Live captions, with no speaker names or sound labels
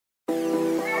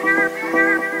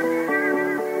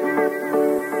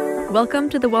Welcome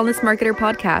to the Wellness Marketer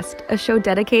Podcast, a show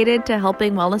dedicated to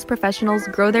helping wellness professionals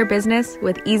grow their business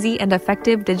with easy and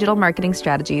effective digital marketing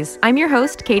strategies. I'm your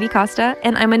host, Katie Costa,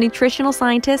 and I'm a nutritional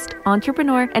scientist,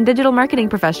 entrepreneur, and digital marketing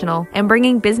professional. And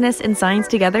bringing business and science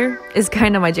together is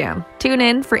kind of my jam. Tune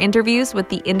in for interviews with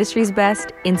the industry's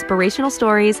best, inspirational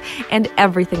stories, and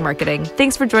everything marketing.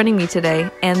 Thanks for joining me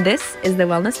today, and this is the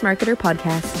Wellness Marketer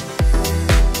Podcast.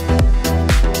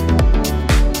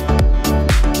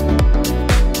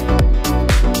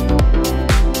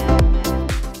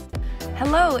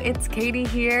 Hello, it's Katie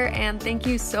here, and thank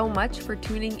you so much for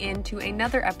tuning in to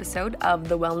another episode of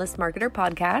the Wellness Marketer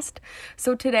Podcast.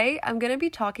 So today I'm going to be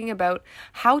talking about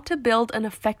how to build an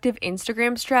effective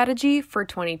Instagram strategy for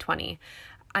 2020.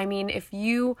 I mean, if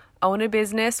you own a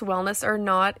business, wellness or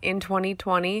not, in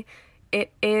 2020,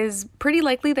 it is pretty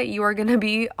likely that you are going to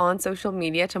be on social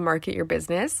media to market your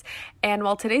business. And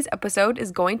while today's episode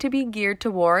is going to be geared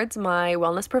towards my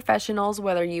wellness professionals,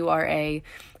 whether you are a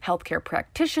healthcare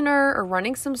practitioner or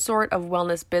running some sort of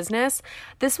wellness business,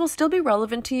 this will still be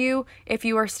relevant to you if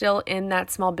you are still in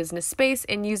that small business space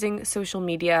and using social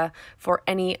media for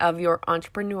any of your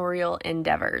entrepreneurial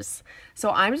endeavors.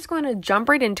 So I'm just going to jump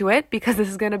right into it because this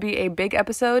is going to be a big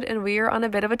episode and we are on a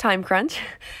bit of a time crunch.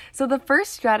 So the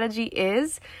first strategy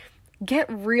is get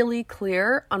really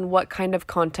clear on what kind of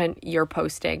content you're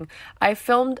posting. I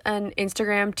filmed an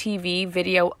Instagram TV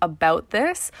video about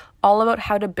this, all about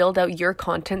how to build out your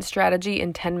content strategy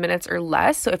in 10 minutes or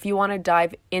less. So if you want to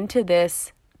dive into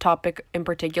this topic in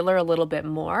particular a little bit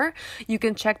more, you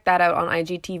can check that out on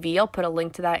IGTV. I'll put a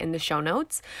link to that in the show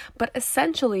notes. But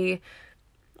essentially,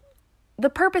 the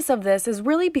purpose of this is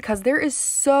really because there is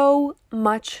so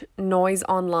much noise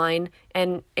online,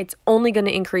 and it's only going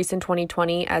to increase in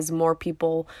 2020 as more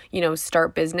people,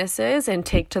 start businesses and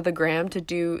take to the gram to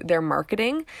do their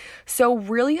marketing. So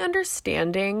really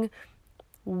understanding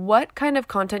what kind of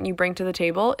content you bring to the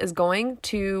table is going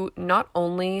to not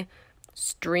only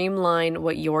streamline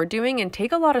what you're doing and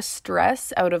take a lot of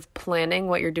stress out of planning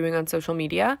what you're doing on social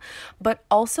media, but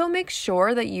also make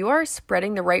sure that you are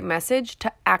spreading the right message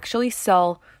to actually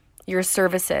sell your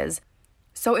services.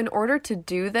 So in order to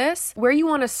do this, where you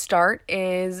want to start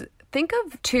is think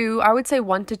of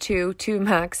one to two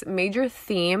max major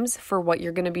themes for what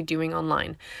you're going to be doing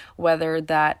online. Whether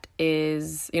that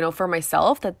is, for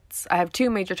myself, I have two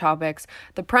major topics.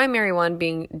 The primary one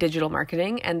being digital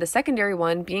marketing and the secondary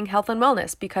one being health and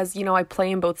wellness, because, I play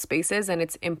in both spaces and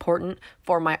it's important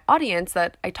for my audience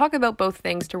that I talk about both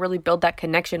things to really build that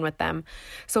connection with them.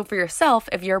 So for yourself,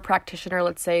 if you're a practitioner,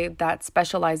 let's say, that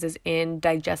specializes in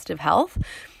digestive health,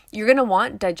 you're going to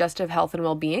want digestive health and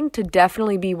well-being to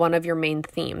definitely be one of your main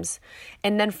themes.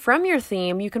 And then from your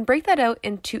theme, you can break that out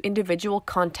into individual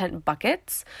content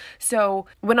buckets. So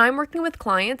when I'm working with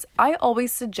clients, I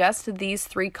always suggest these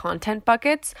 3 content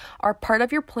buckets are part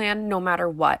of your plan no matter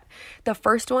what. The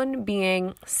first one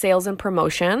being sales and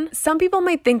promotion. Some people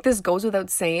might think this goes without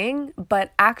saying,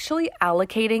 but actually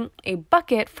allocating a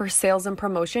bucket for sales and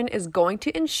promotion is going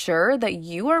to ensure that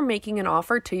you are making an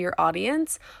offer to your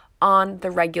audience on the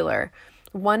regular.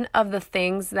 One of the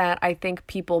things that I think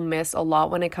people miss a lot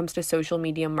when it comes to social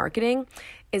media marketing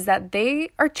is that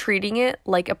they are treating it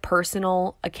like a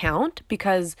personal account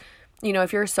because,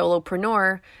 if you're a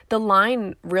solopreneur, the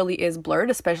line really is blurred,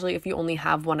 especially if you only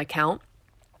have one account.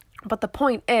 But the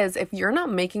point is, if you're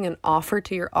not making an offer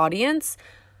to your audience,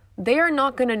 they are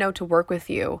not going to know to work with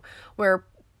you, where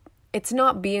it's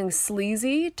not being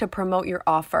sleazy to promote your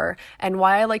offer. And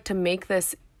why I like to make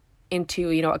this into,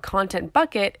 a content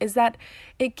bucket is that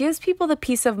it gives people the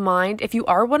peace of mind. If you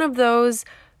are one of those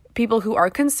people who are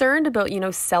concerned about,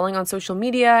 selling on social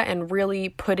media and really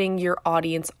putting your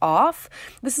audience off,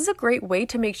 this is a great way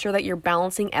to make sure that you're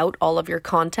balancing out all of your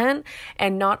content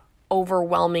and not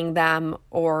overwhelming them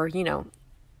or,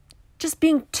 just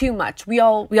being too much. We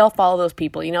all follow those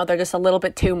people, they're just a little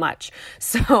bit too much.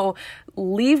 So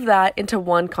leave that into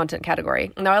one content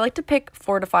category. Now I like to pick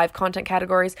 4 to 5 content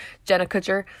categories. Jenna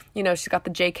Kutcher, she's got the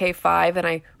JK5 and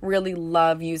I really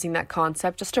love using that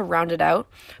concept just to round it out.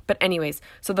 But anyways,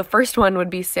 so the first one would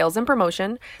be sales and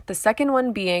promotion. The second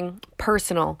one being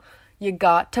personal. You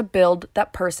got to build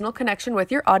that personal connection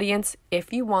with your audience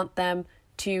if you want them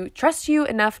to trust you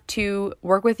enough to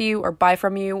work with you or buy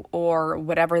from you or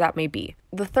whatever that may be.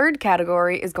 The third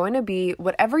category is going to be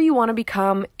whatever you want to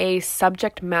become a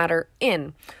subject matter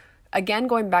in. Again,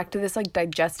 going back to this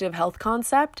digestive health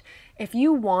concept, if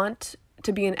you want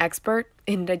to be an expert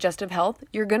in digestive health,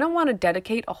 you're going to want to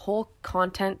dedicate a whole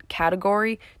content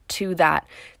category to that.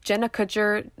 Jenna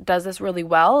Kutcher does this really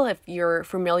well. If you're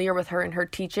familiar with her and her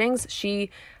teachings,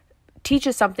 she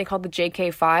teaches something called the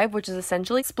JK5, which is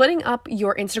essentially splitting up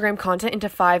your Instagram content into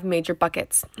 5 major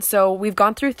buckets. So we've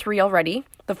gone through 3 already.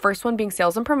 The first one being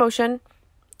sales and promotion,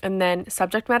 and then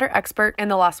subject matter expert, and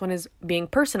the last one is being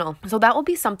personal. So that will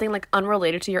be something like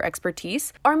unrelated to your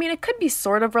expertise. Or I mean, it could be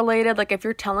sort of related, like if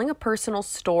you're telling a personal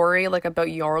story like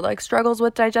about your like struggles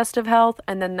with digestive health,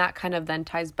 and then that kind of then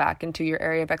ties back into your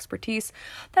area of expertise,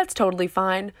 that's totally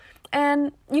fine.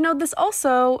 And, this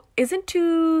also isn't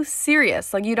too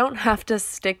serious. Like, you don't have to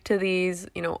stick to these,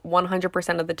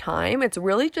 100% of the time. It's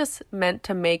really just meant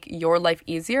to make your life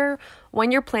easier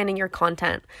when you're planning your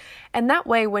content. And that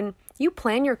way, when you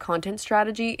plan your content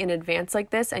strategy in advance like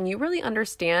this, and you really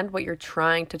understand what you're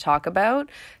trying to talk about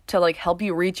to like help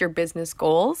you reach your business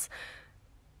goals,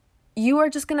 you are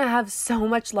just going to have so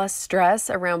much less stress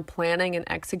around planning and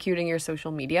executing your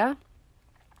social media.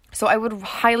 So I would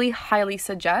highly, highly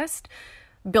suggest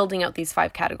building out these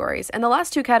 5 categories. And the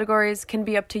last 2 categories can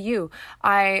be up to you.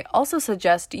 I also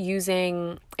suggest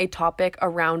using a topic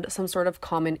around some sort of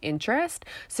common interest.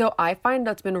 So I find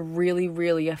that's been really,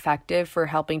 really effective for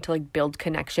helping to like build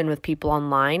connection with people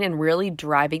online and really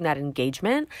driving that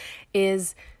engagement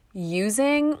is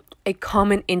using a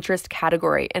common interest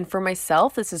category. And for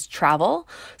myself, this is travel.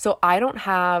 So I don't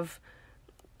have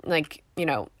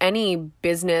any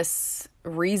business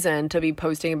reason to be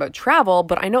posting about travel,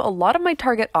 but I know a lot of my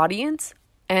target audience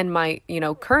and my,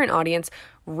 current audience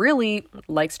really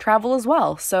likes travel as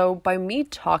well. So by me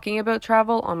talking about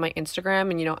travel on my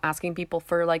Instagram and, asking people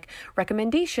for like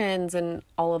recommendations and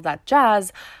all of that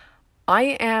jazz,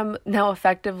 I am now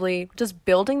effectively just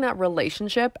building that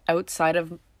relationship outside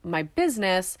of my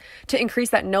business to increase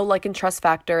that know, like, and trust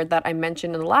factor that I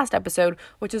mentioned in the last episode,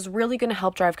 which is really going to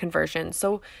help drive conversion.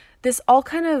 So this all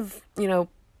kind of,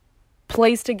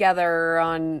 plays together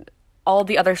on all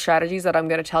the other strategies that I'm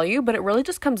going to tell you, but it really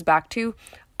just comes back to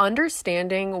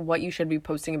understanding what you should be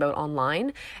posting about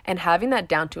online and having that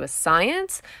down to a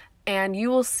science. And you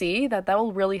will see that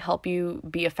will really help you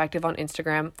be effective on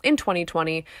Instagram in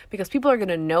 2020 because people are going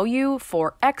to know you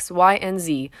for X, Y, and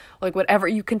Z. Like whatever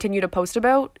you continue to post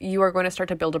about, you are going to start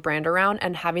to build a brand around,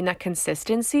 and having that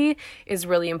consistency is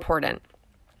really important.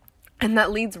 And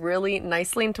that leads really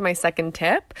nicely into my second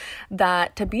tip,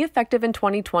 that to be effective in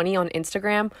 2020 on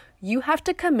Instagram, you have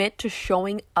to commit to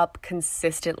showing up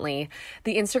consistently.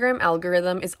 The Instagram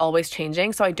algorithm is always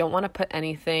changing, so I don't want to put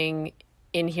anything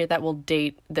in here that will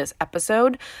date this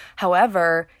episode.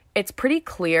 However, it's pretty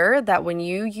clear that when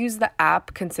you use the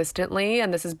app consistently,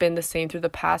 and this has been the same through the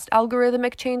past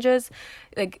algorithmic changes,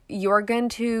 like you're going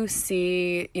to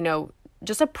see,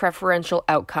 just a preferential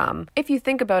outcome. If you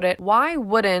think about it, why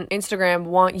wouldn't Instagram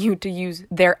want you to use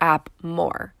their app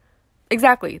more?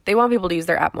 Exactly. They want people to use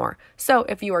their app more. So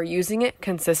if you are using it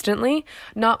consistently,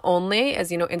 not only is,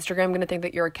 Instagram going to think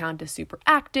that your account is super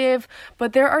active,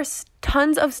 but there are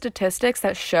tons of statistics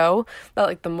that show that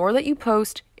like the more that you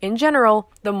post in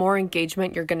general, the more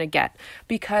engagement you're going to get.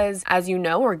 Because as you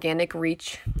know, organic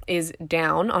reach is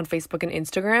down on Facebook and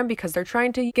Instagram because they're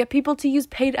trying to get people to use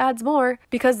paid ads more,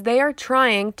 because they are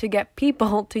trying to get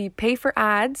people to pay for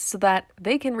ads so that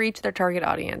they can reach their target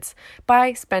audience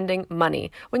by spending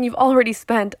money when you've already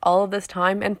spent all of this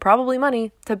time and probably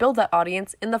money to build that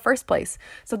audience in the first place.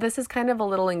 So this is kind of a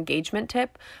little engagement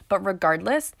tip, but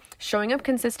regardless, showing up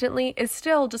consistently is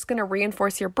still just going to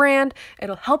reinforce your brand.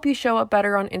 It'll help you show up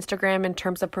better on Instagram in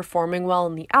terms of performing well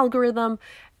in the algorithm,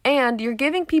 and you're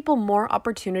giving people more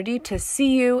opportunity to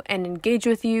see you and engage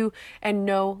with you and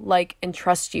know, like, and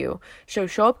trust you. So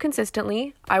show up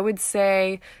consistently. I would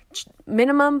say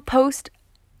minimum post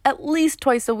at least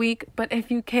twice a week, but if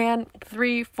you can,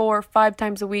 3, 4, 5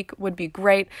 times a week would be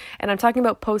great. And I'm talking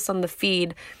about posts on the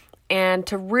feed. And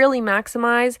to really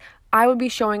maximize, I would be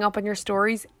showing up on your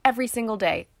stories every single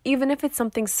day. Even if it's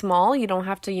something small, you don't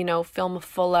have to, film a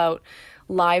full out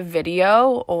live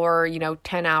video or,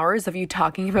 10 hours of you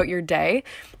talking about your day.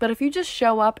 But if you just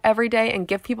show up every day and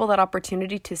give people that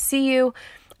opportunity to see you,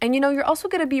 and, you're also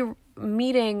going to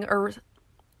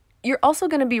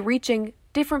be reaching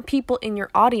different people in your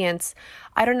audience.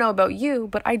 I don't know about you,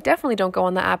 but I definitely don't go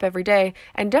on the app every day,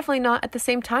 and definitely not at the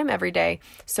same time every day.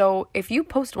 So if you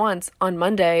post once on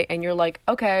Monday and you're like,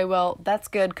 okay, well, that's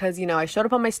good because, I showed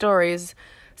up on my stories.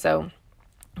 So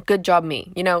good job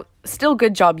me, still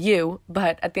good job you.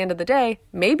 But at the end of the day,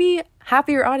 maybe half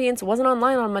of your audience wasn't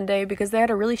online on Monday because they had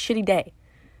a really shitty day.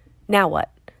 Now what?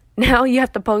 Now you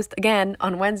have to post again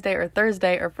on Wednesday or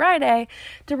Thursday or Friday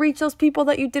to reach those people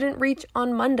that you didn't reach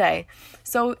on Monday.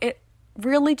 So it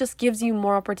really just gives you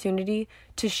more opportunity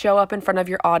to show up in front of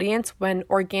your audience when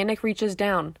organic reach is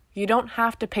down. You don't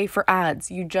have to pay for ads.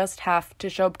 You just have to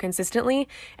show up consistently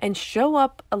and show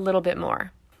up a little bit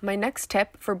more. my next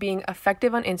tip for being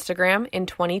effective on Instagram in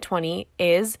 2020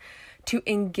 is to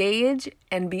engage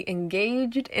and be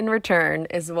engaged in return,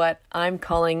 is what I'm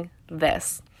calling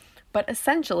this. But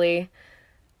essentially,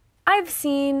 I've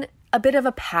seen a bit of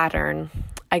a pattern,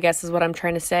 I guess is what I'm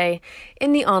trying to say,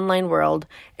 in the online world,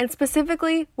 and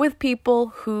specifically with people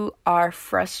who are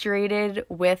frustrated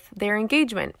with their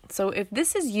engagement. So if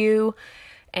this is you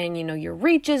and your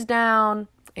reach is down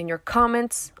and your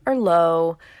comments are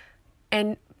low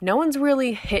and no one's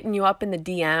really hitting you up in the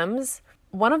DMs,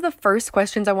 one of the first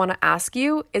questions I want to ask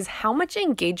you is, how much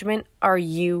engagement are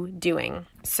you doing?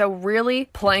 So really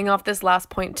playing off this last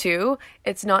point too,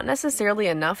 it's not necessarily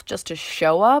enough just to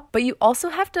show up, but you also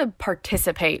have to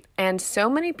participate. And so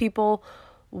many people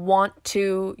want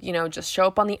to, just show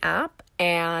up on the app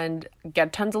and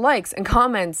get tons of likes and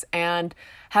comments and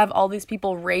have all these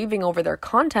people raving over their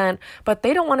content, but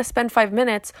they don't want to spend 5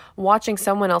 minutes watching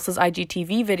someone else's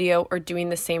IGTV video or doing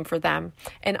the same for them.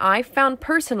 And I found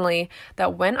personally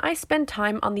that when I spend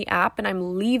time on the app and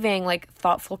I'm leaving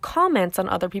thoughtful comments on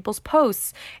other people's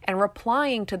posts and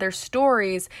replying to their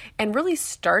stories and really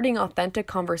starting authentic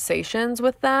conversations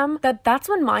with them, that's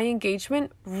when my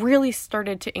engagement really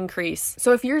started to increase.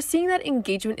 So if you're seeing that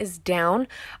engagement is down,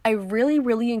 I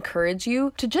really encourage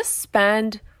you to just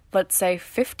spend, let's say,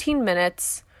 15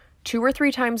 minutes 2 or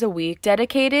 3 times a week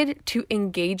dedicated to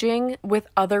engaging with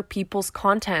other people's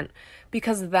content.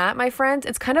 Because that, my friends,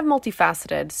 it's kind of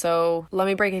multifaceted. So let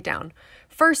me break it down.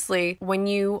 Firstly, when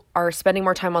you are spending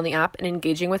more time on the app and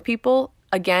engaging with people,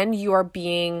 again, you are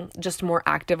being just more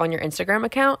active on your Instagram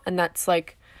account, and that's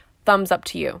thumbs up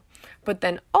to you. But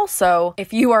then also,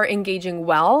 if you are engaging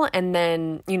well and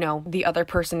then, the other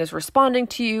person is responding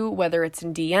to you, whether it's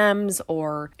in DMs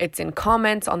or it's in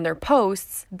comments on their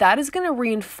posts, that is going to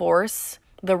reinforce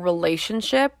the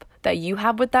relationship that you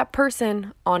have with that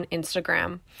person on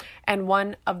Instagram. And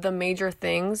one of the major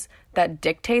things that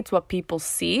dictates what people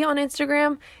see on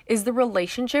Instagram is the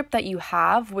relationship that you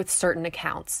have with certain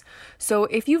accounts. So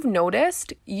if you've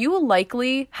noticed, you will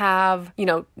likely have,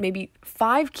 maybe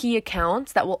 5 key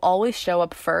accounts that will always show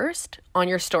up first on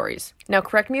your stories. Now,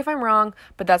 correct me if I'm wrong,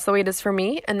 but that's the way it is for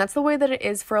me. And that's the way that it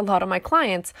is for a lot of my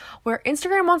clients, where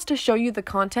Instagram wants to show you the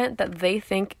content that they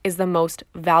think is the most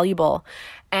valuable.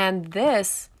 And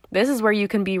this is where you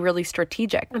can be really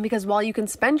strategic. And because while you can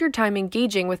spend your time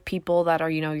engaging with people that are,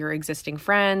 your existing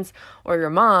friends or your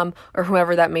mom or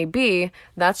whoever that may be,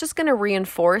 that's just going to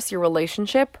reinforce your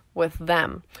relationship with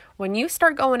them. When you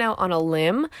start going out on a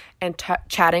limb and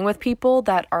chatting with people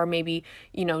that are maybe,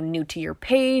 new to your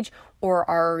page or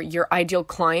are your ideal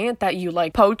client that you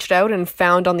poached out and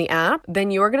found on the app, then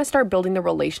you are going to start building the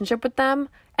relationship with them.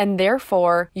 And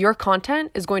therefore, your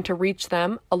content is going to reach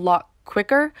them a lot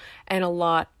quicker and a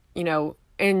lot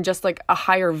in just a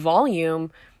higher volume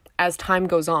as time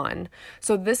goes on.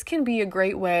 So this can be a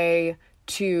great way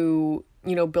to,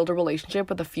 build a relationship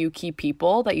with a few key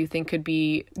people that you think could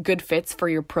be good fits for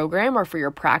your program or for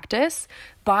your practice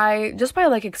by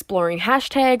exploring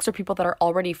hashtags or people that are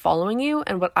already following you.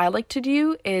 And what I like to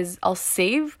do is I'll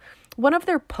save one of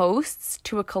their posts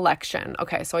to a collection.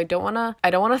 Okay, so I don't want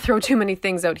to throw too many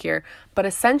things out here, but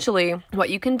essentially what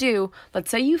you can do, let's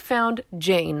say you found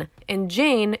Jane, and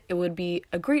Jane, it would be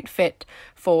a great fit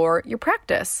for your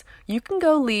practice. You can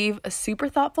go leave a super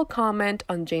thoughtful comment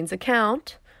on Jane's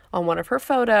account on one of her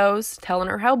photos, telling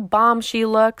her how bomb she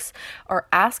looks, or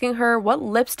asking her what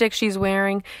lipstick she's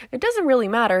wearing. It doesn't really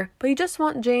matter, but you just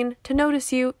want Jane to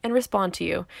notice you and respond to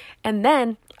you. And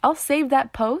then I'll save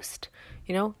that post,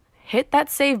 hit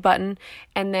that save button,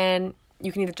 and then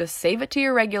you can either just save it to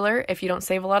your regular if you don't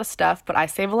save a lot of stuff, but I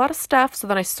save a lot of stuff, so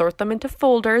then I sort them into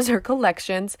folders or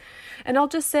collections, and I'll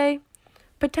just say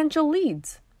potential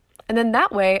leads. And then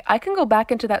that way I can go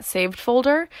back into that saved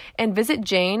folder and visit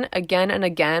Jane again and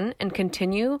again and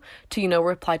continue to,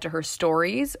 reply to her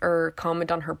stories or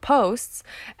comment on her posts.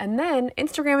 And then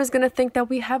Instagram is going to think that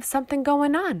we have something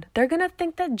going on. They're going to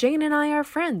think that Jane and I are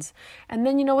friends. And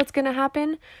then what's going to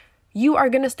happen? You are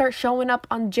going to start showing up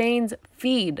on Jane's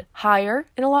feed higher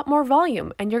in a lot more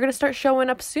volume, and you're going to start showing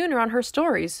up sooner on her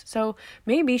stories. So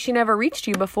maybe she never reached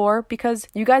you before because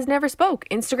you guys never spoke.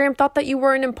 Instagram thought that you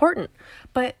weren't important,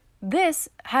 but this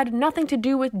had nothing to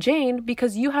do with Jane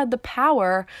because you had the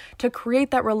power to create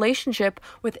that relationship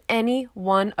with any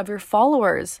one of your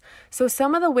followers. So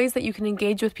some of the ways that you can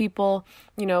engage with people,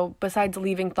 besides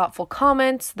leaving thoughtful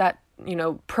comments that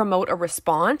promote a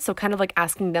response. So kind of like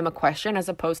asking them a question as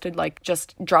opposed to like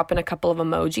just dropping a couple of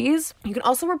emojis. You can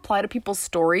also reply to people's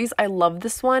stories. I love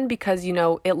this one because,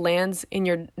 it lands in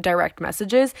your direct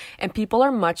messages and people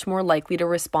are much more likely to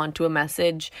respond to a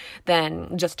message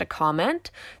than just a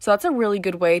comment. So that's a really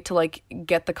good way to like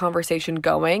get the conversation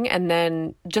going, and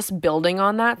then just building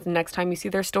on that. The next time you see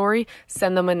their story,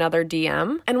 send them another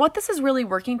DM. And what this is really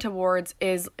working towards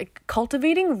is like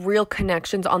cultivating real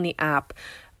connections on the app.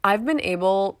 I've been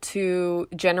able to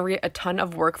generate a ton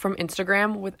of work from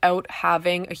Instagram without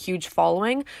having a huge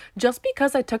following, just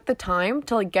because I took the time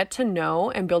to like get to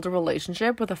know and build a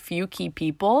relationship with a few key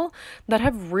people that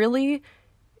have really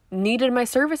needed my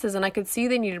services, and I could see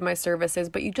they needed my services.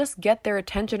 But you just get their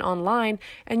attention online,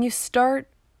 and you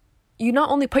not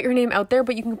only put your name out there,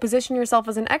 but you can position yourself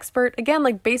as an expert, again,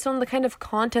 like based on the kind of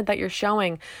content that you're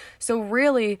showing. So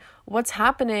really what's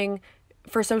happening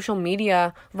for social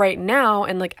media right now,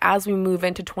 and like as we move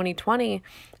into 2020,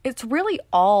 it's really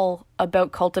all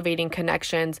about cultivating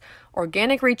connections.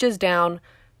 Organic reach is down.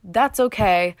 That's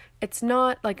okay. It's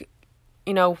not like,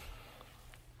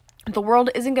 the world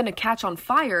isn't going to catch on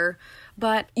fire,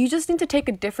 but you just need to take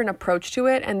a different approach to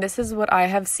it. And this is what I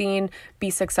have seen be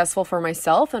successful for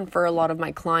myself and for a lot of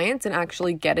my clients, and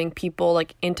actually getting people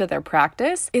like into their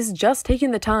practice, is just taking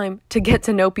the time to get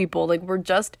to know people. Like, we're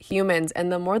just humans.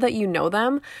 And the more that you know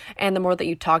them and the more that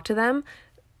you talk to them,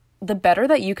 the better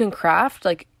that you can craft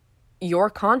like your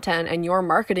content and your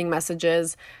marketing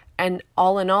messages. And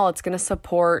all in all, it's going to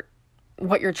support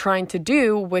what you're trying to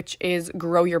do, which is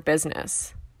grow your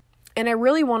business. And I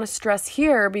really want to stress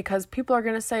here, because people are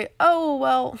going to say, oh,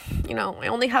 well, I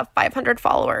only have 500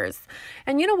 followers.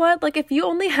 And you know what? Like, if you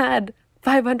only had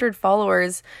 500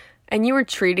 followers and you were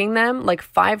treating them like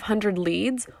 500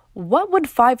 leads, what would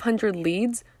 500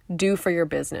 leads do for your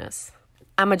business?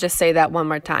 I'm going to just say that one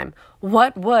more time.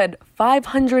 What would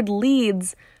 500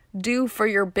 leads do for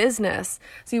your business?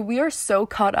 See, we are so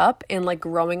caught up in like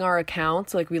growing our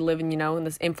accounts. Like, we live in, in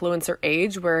this influencer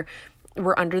age where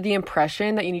we're under the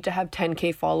impression that you need to have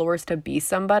 10K followers to be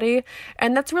somebody.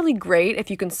 And that's really great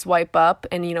if you can swipe up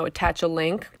and, attach a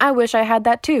link. I wish I had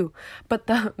that too. But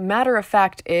the matter of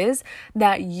fact is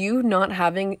that you not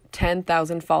having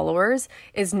 10,000 followers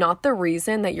is not the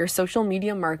reason that your social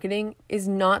media marketing is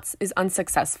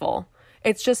unsuccessful.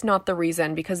 It's just not the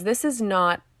reason, because this is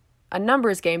not a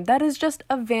numbers game. That is just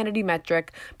a vanity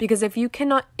metric, because if you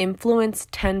cannot influence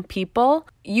 10 people,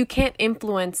 you can't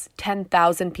influence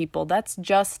 10,000 people. That's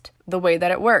just the way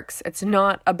that it works. It's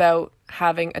not about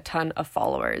having a ton of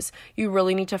followers. You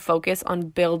really need to focus on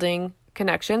building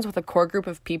connections with a core group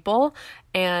of people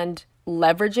and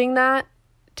leveraging that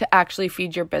to actually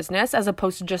feed your business, as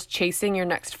opposed to just chasing your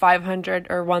next 500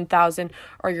 or 1,000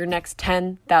 or your next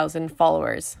 10,000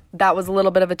 followers. That was a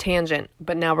little bit of a tangent,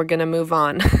 but now we're going to move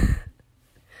on.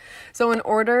 So in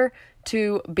order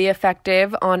to be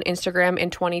effective on Instagram in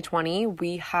 2020,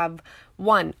 we have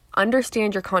 1,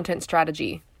 understand your content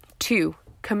strategy. 2,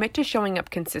 commit to showing up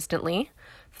consistently.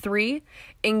 3,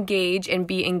 engage and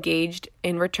be engaged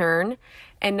in return.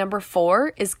 And number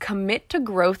 4 is commit to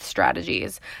growth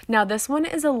strategies. Now, this one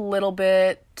is a little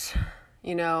bit,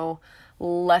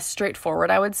 less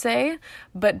straightforward, I would say.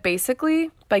 But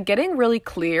basically, by getting really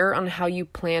clear on how you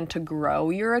plan to grow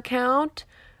your account,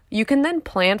 you can then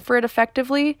plan for it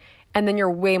effectively, and then you're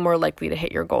way more likely to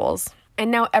hit your goals. And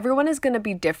now everyone is going to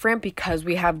be different, because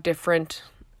we have different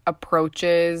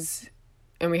approaches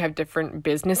and we have different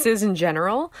businesses in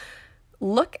general.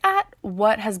 Look at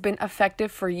what has been effective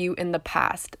for you in the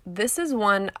past. This is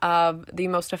one of the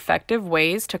most effective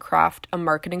ways to craft a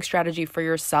marketing strategy for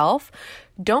yourself.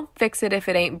 Don't fix it if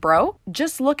it ain't broke.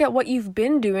 Just look at what you've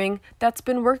been doing that's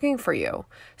been working for you.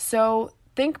 So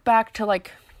think back to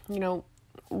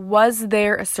was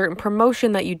there a certain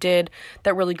promotion that you did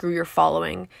that really grew your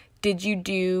following? Did you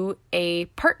do a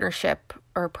partnership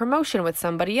or promotion with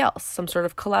somebody else, some sort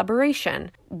of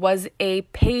collaboration? Was a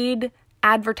paid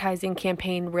advertising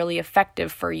campaign really effective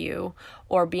for you,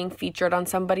 or being featured on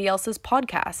somebody else's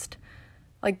podcast?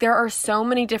 Like, there are so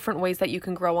many different ways that you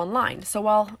can grow online. So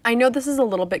while I know this is a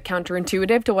little bit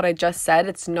counterintuitive to what I just said,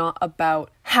 it's not about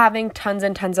having tons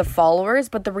and tons of followers,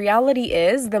 but the reality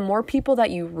is the more people that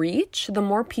you reach, the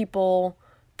more people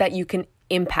that you can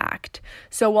impact.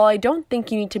 So while I don't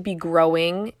think you need to be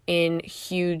growing in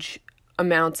huge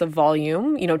amounts of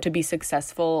volume, to be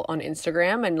successful on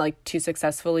Instagram and like to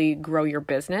successfully grow your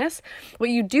business. What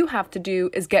you do have to do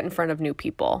is get in front of new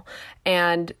people,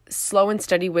 and slow and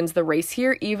steady wins the race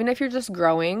here. Even if you're just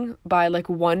growing by like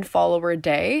 1 follower a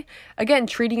day, again,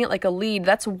 treating it like a lead,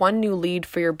 that's 1 new lead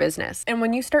for your business. And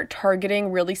when you start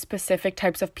targeting really specific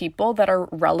types of people that are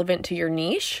relevant to your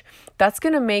niche, that's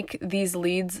going to make these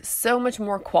leads so much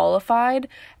more qualified,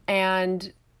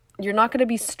 and you're not going to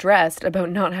be stressed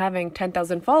about not having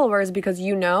 10,000 followers, because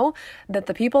you know that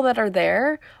the people that are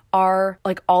there are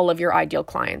like all of your ideal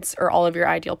clients or all of your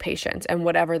ideal patients, and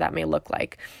whatever that may look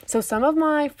like. So some of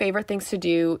my favorite things to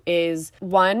do is,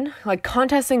 1, like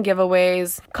contests and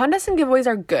giveaways. Contests and giveaways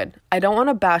are good. I don't want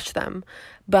to bash them,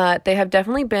 but they have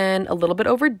definitely been a little bit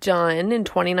overdone in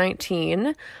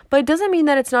 2019. But it doesn't mean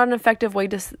that it's not an effective way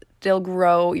to still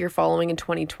grow your following in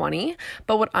 2020.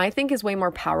 But what I think is way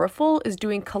more powerful is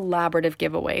doing collaborative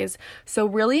giveaways. So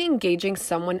really engaging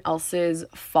someone else's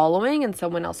following and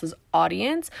someone else's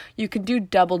audience. You could do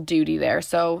double duty there.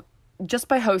 So just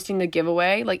by hosting the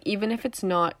giveaway, like even if it's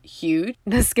not huge,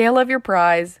 the scale of your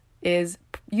prize is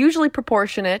usually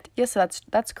proportionate, yes,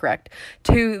 that's correct,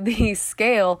 to the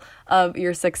scale of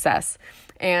your success.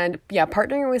 And yeah,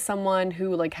 partnering with someone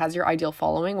who like has your ideal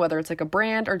following, whether it's like a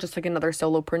brand or just like another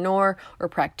solopreneur or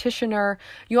practitioner,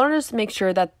 you want to just make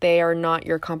sure that they are not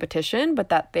your competition, but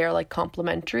that they're like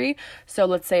complementary. So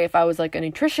let's say if I was like a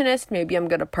nutritionist, maybe I'm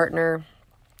going to partner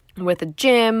with a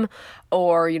gym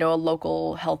or, a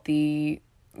local healthy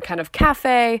kind of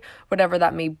cafe, whatever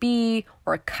that may be,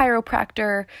 or a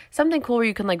chiropractor, something cool where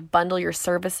you can like bundle your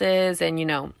services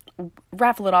and,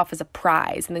 raffle it off as a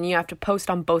prize. And then you have to post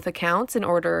on both accounts in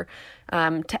order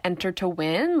to enter to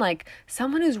win. Like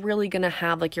someone who's really going to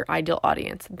have like your ideal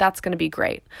audience. That's going to be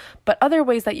great. But other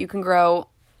ways that you can grow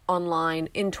online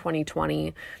in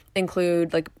 2020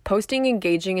 include like posting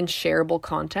engaging and shareable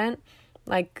content.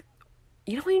 Like,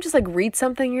 when you just like read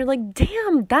something, you're like,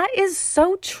 damn, that is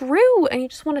so true. And you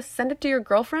just want to send it to your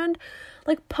girlfriend,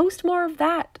 like post more of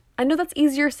that. I know that's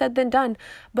easier said than done,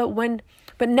 but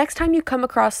next time you come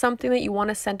across something that you want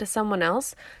to send to someone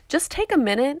else, just take a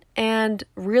minute and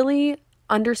really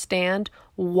understand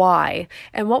why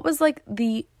and what was like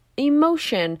the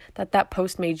emotion that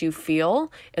post made you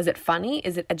feel. Is it funny?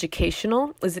 Is it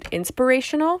educational? Is it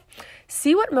inspirational?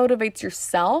 See what motivates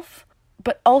yourself.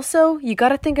 But also, you got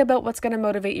to think about what's going to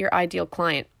motivate your ideal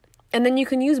client. And then you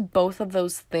can use both of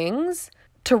those things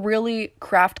to really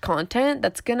craft content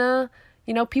that's going to,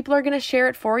 people are going to share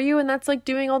it for you. And that's like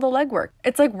doing all the legwork.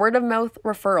 It's like word of mouth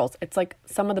referrals. It's like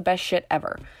some of the best shit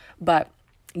ever. But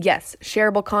yes,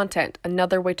 shareable content,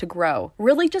 another way to grow.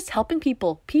 Really just helping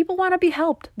people. People want to be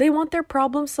helped. They want their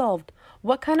problem solved.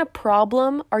 What kind of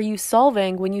problem are you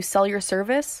solving when you sell your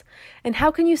service? And how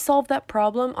can you solve that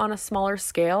problem on a smaller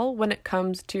scale when it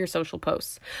comes to your social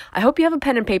posts? I hope you have a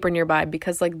pen and paper nearby,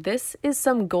 because like this is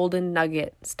some golden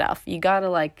nugget stuff. You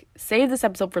gotta like save this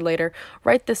episode for later,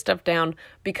 write this stuff down,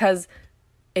 because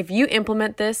if you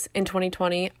implement this in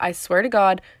 2020, I swear to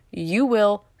God, you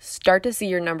will start to see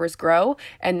your numbers grow,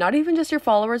 and not even just your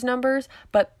followers' numbers,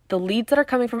 but the leads that are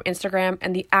coming from Instagram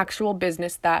and the actual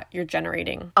business that you're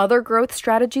generating. Other growth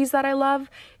strategies that I love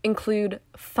include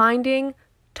finding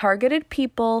targeted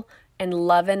people and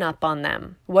loving up on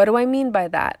them. What do I mean by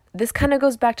that? This kind of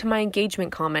goes back to my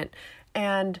engagement comment.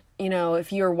 And,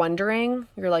 if you're wondering,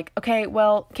 you're like, okay,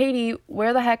 well, Katie,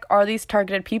 where the heck are these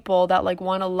targeted people that like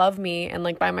want to love me and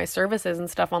like buy my services and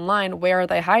stuff online? Where are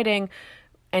they hiding?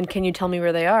 And can you tell me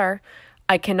where they are?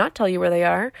 I cannot tell you where they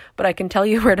are, but I can tell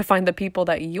you where to find the people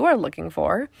that you are looking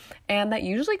for. And that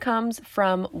usually comes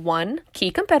from 1, key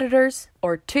competitors,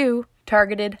 or 2,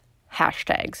 targeted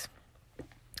hashtags.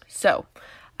 So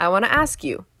I want to ask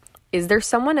you, is there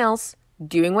someone else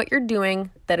doing what you're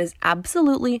doing that is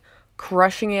absolutely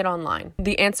crushing it online?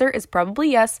 The answer is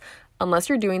probably yes, unless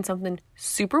you're doing something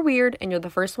super weird and you're the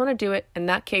first one to do it. In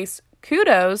that case,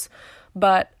 kudos.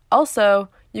 But also,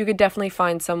 you could definitely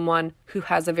find someone who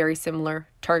has a very similar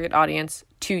target audience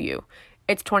to you.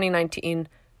 It's 2019.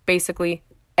 Basically,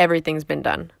 everything's been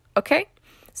done. Okay?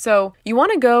 So you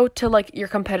want to go to like your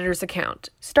competitor's account.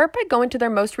 Start by going to their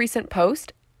most recent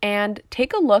post and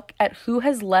take a look at who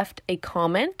has left a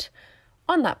comment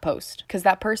on that post, because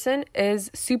that person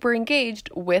is super engaged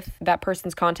with that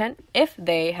person's content if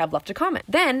they have left a comment.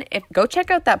 Then go check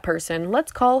out that person.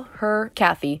 Let's call her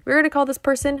Kathy. We're going to call this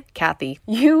person Kathy.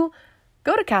 You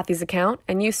go to Kathy's account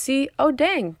and you see, oh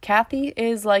dang, Kathy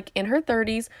is like in her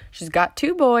 30s. She's got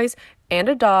 2 boys and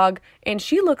a dog, and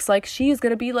she looks like she is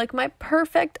going to be like my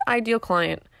perfect ideal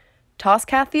client. Toss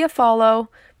Kathy a follow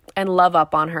and love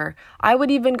up on her. I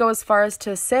would even go as far as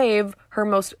to save her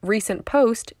most recent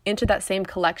post into that same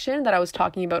collection that I was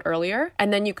talking about earlier.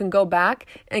 And then you can go back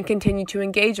and continue to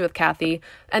engage with Kathy.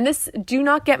 And this, do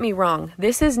not get me wrong,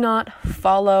 this is not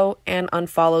follow and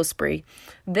unfollow spree.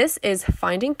 This is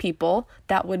finding people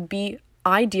that would be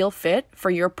ideal fit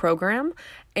for your program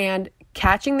and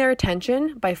catching their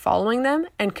attention by following them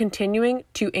and continuing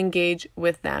to engage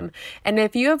with them. And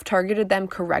if you have targeted them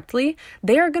correctly,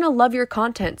 they are going to love your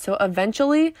content. So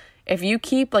eventually, if you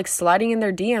keep like sliding in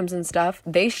their DMs and stuff,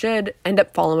 they should end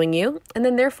up following you and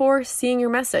then therefore seeing your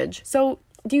message. So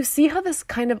do you see how this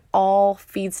kind of all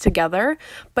feeds together?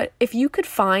 But if you could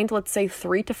find, let's say,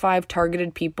 3 to 5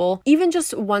 targeted people, even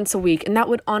just once a week, and that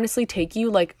would honestly take you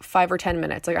like 5 or 10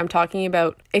 minutes. Like I'm talking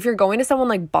about if you're going to someone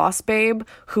like Boss Babe,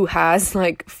 who has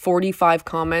like 45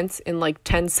 comments in like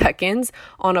 10 seconds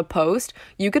on a post,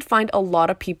 you could find a lot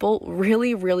of people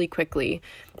really, really quickly.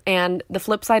 And the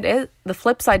flip side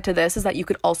to this is that you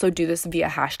could also do this via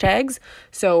hashtags.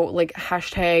 So like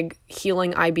hashtag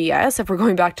healing IBS, if we're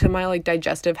going back to my like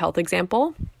digestive health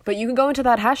example. But you can go into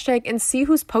that hashtag and see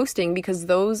who's posting, because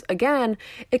those, again,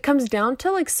 it comes down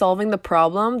to like solving the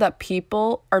problem that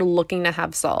people are looking to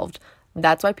have solved.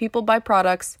 That's why people buy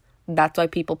products. That's why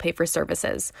people pay for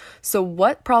services. So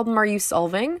what problem are you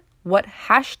solving? What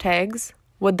hashtags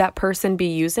would that person be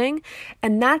using?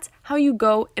 And that's how you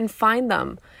go and find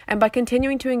them. And by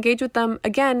continuing to engage with them,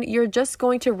 again, you're just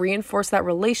going to reinforce that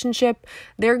relationship.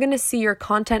 They're going to see your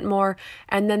content more.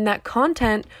 And then that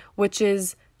content, which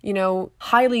is, you know,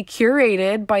 highly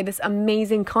curated by this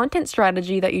amazing content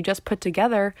strategy that you just put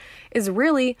together, is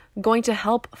really going to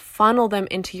help funnel them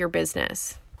into your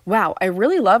business. Wow, I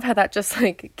really love how that just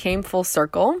like came full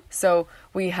circle. So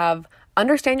we have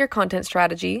understand your content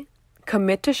strategy,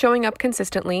 commit to showing up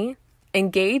consistently,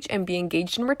 engage and be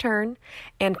engaged in return,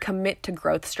 and commit to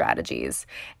growth strategies.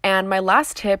 And my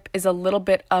last tip is a little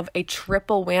bit of a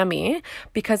triple whammy,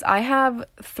 because I have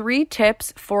 3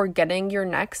 tips for getting your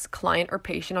next client or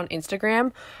patient on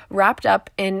Instagram wrapped up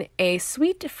in a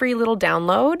sweet free little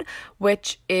download,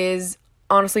 which is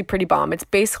honestly pretty bomb. It's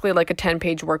basically like a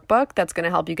 10-page workbook that's going to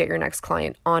help you get your next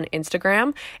client on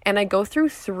Instagram. And I go through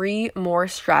 3 more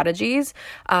strategies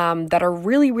that are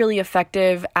really, really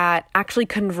effective at actually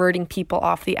converting people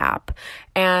off the app.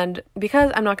 And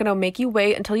because I'm not going to make you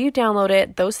wait until you download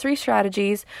it, those 3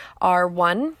 strategies are: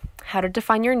 1, how to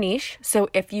define your niche. So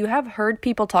if you have heard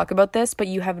people talk about this, but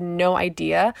you have no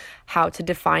idea how to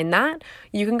define that,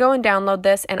 you can go and download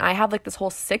this. And I have like this whole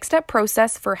 6-step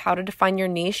process for how to define your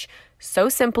niche. So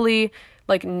simply,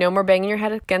 like no more banging your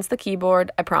head against the keyboard,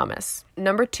 I promise.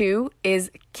 Number 2 is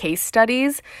case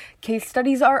studies. Case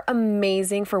studies are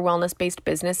amazing for wellness-based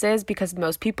businesses because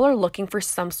most people are looking for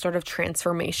some sort of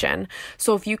transformation.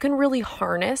 So if you can really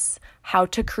harness how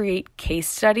to create case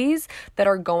studies that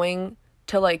are going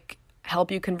to like help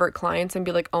you convert clients and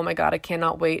be like, oh my God, I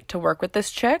cannot wait to work with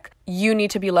this chick, you need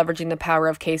to be leveraging the power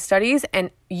of case studies and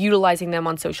utilizing them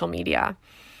on social media.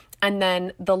 And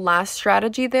then the last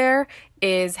strategy there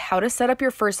is how to set up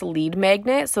your first lead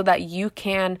magnet so that you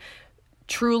can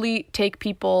truly take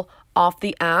people off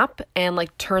the app and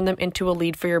like turn them into a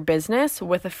lead for your business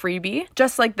with a freebie,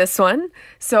 just like this one.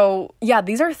 So yeah,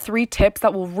 these are 3 tips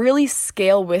that will really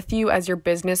scale with you as your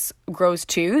business grows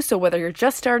too. So whether you're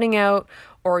just starting out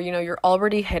or, you know, you're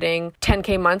already hitting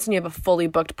 10K months and you have a fully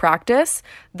booked practice,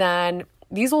 then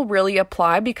these will really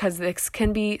apply because this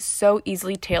can be so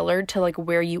easily tailored to like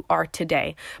where you are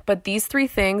today. But these 3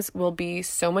 things will be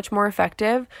so much more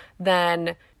effective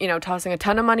than, you know, tossing a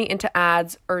ton of money into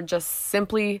ads or just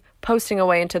simply posting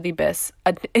away into the abyss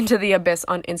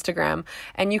on Instagram.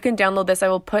 And you can download this. I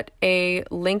will put a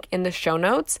link in the show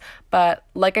notes. But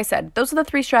like I said, those are the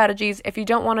 3 strategies. If you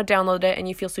don't want to download it and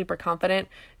you feel super confident,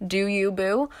 do you,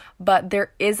 boo? But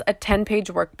there is a 10-page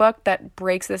workbook that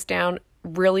breaks this down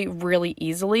really, really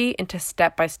easily into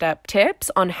step-by-step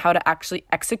tips on how to actually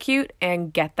execute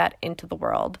and get that into the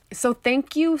world. So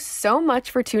thank you so much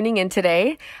for tuning in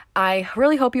today. I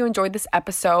really hope you enjoyed this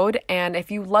episode. And if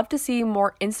you love to see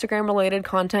more Instagram related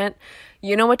content,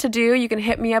 you know what to do. You can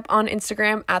hit me up on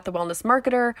Instagram at The Wellness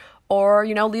Marketer, or,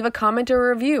 you know, leave a comment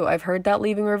or a review. I've heard that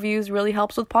leaving reviews really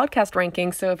helps with podcast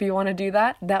rankings. So if you want to do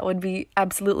that, that would be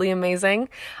absolutely amazing.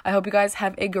 I hope you guys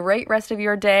have a great rest of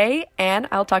your day, and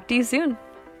I'll talk to you soon.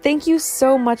 Thank you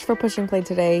so much for pushing play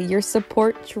today. Your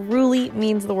support truly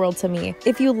means the world to me.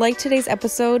 If you liked today's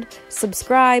episode,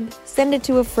 subscribe, send it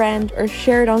to a friend, or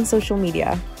share it on social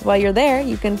media. While you're there,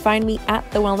 you can find me at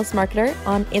The Wellness Marketer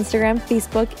on Instagram,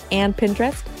 Facebook, and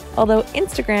Pinterest. Although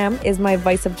Instagram is my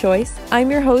vice of choice. I'm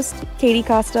your host, Katie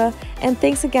Costa, and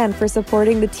thanks again for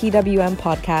supporting the TWM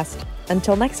podcast.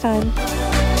 Until next time.